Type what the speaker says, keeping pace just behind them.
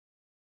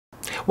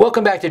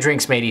Welcome back to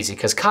Drinks Made Easy,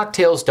 because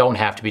cocktails don't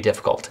have to be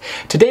difficult.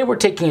 Today we're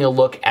taking a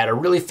look at a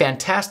really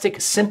fantastic,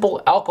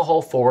 simple,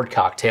 alcohol-forward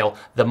cocktail,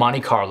 the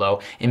Monte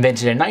Carlo,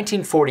 invented in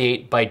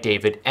 1948 by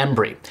David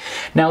Embury.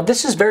 Now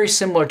this is very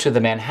similar to the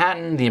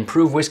Manhattan, the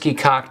improved whiskey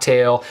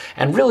cocktail,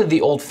 and really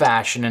the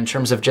old-fashioned in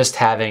terms of just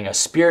having a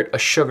spirit, a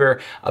sugar,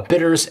 a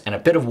bitters, and a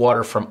bit of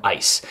water from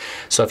ice.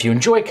 So if you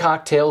enjoy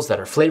cocktails that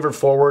are flavored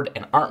forward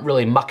and aren't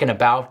really mucking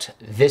about,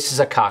 this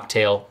is a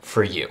cocktail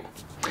for you.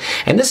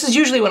 And this is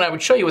usually when I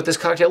would show you what this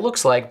cocktail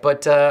looks like,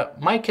 but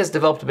Mike has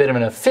developed a bit of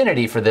an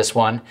affinity for this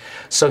one,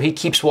 so he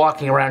keeps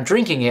walking around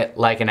drinking it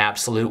like an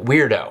absolute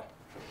weirdo.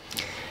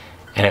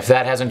 And if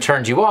that hasn't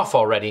turned you off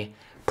already,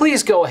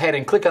 please go ahead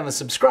and click on the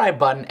subscribe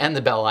button and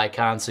the bell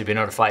icon so you'll be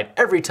notified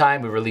every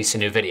time we release a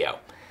new video.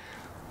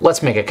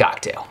 Let's make a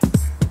cocktail.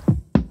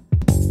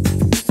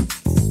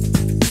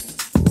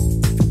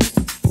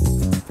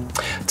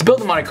 To build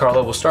the Monte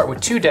Carlo, we'll start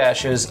with 2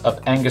 dashes of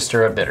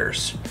Angostura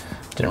bitters.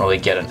 Didn't really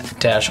get a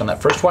dash on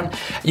that first one.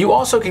 You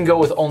also can go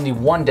with only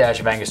 1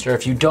 dash of Angostura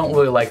if you don't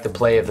really like the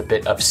play of the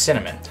bit of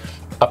cinnamon.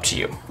 Up to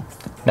you.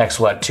 Next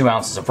we'll add 2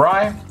 ounces of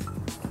rye,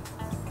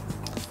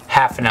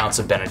 half an ounce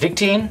of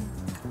benedictine,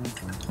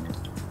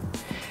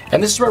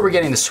 and this is where we're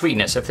getting the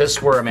sweetness. If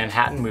this were a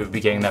Manhattan, we would be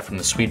getting that from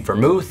the sweet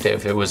vermouth.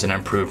 If it was an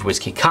improved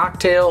whiskey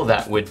cocktail,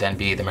 that would then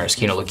be the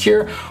maraschino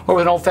liqueur, or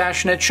with an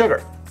old-fashioned, it's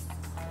sugar.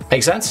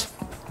 Make sense?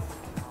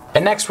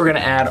 And next we're gonna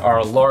add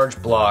our large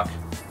block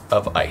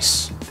of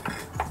ice.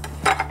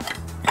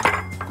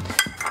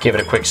 Give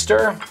it a quick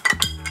stir.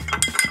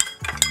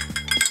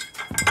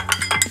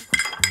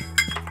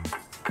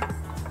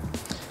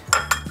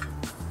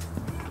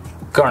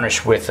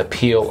 Garnish with a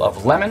peel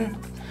of lemon,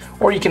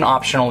 or you can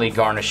optionally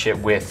garnish it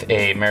with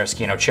a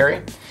maraschino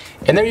cherry.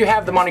 And there you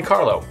have the Monte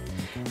Carlo.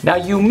 Now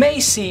you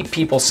may see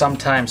people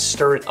sometimes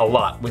stir it a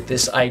lot with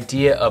this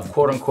idea of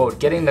quote-unquote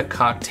getting the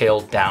cocktail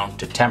down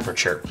to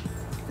temperature.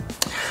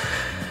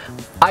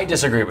 I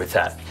disagree with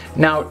that.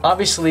 Now,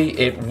 obviously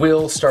it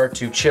will start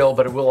to chill,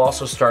 but it will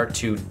also start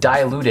to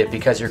dilute it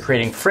because you're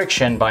creating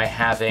friction by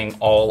having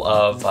all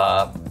of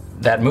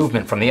that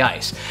movement from the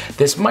ice.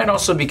 This might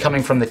also be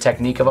coming from the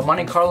technique of a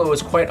Monte Carlo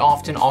is quite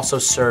often also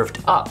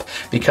served up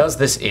because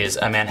this is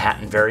a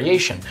Manhattan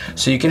variation.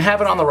 So you can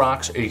have it on the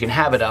rocks or you can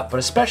have it up, but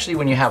especially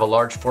when you have a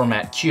large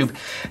format cube,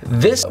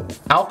 this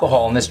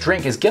alcohol in this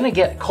drink is gonna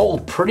get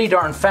cold pretty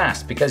darn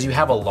fast because you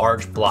have a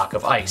large block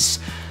of ice.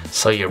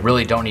 So you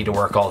really don't need to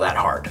work all that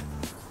hard.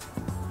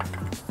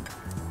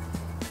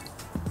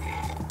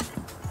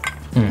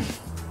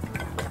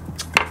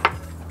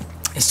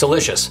 It's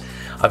delicious.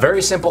 A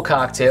very simple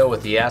cocktail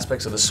with the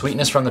aspects of the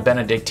sweetness from the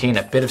benedictine,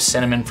 a bit of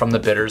cinnamon from the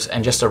bitters,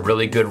 and just a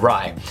really good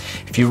rye.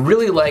 If you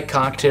really like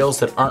cocktails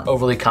that aren't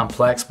overly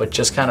complex but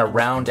just kind of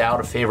round out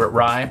a favorite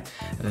rye,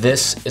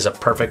 this is a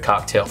perfect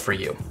cocktail for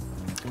you.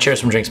 Cheers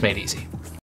from Drinks Made Easy.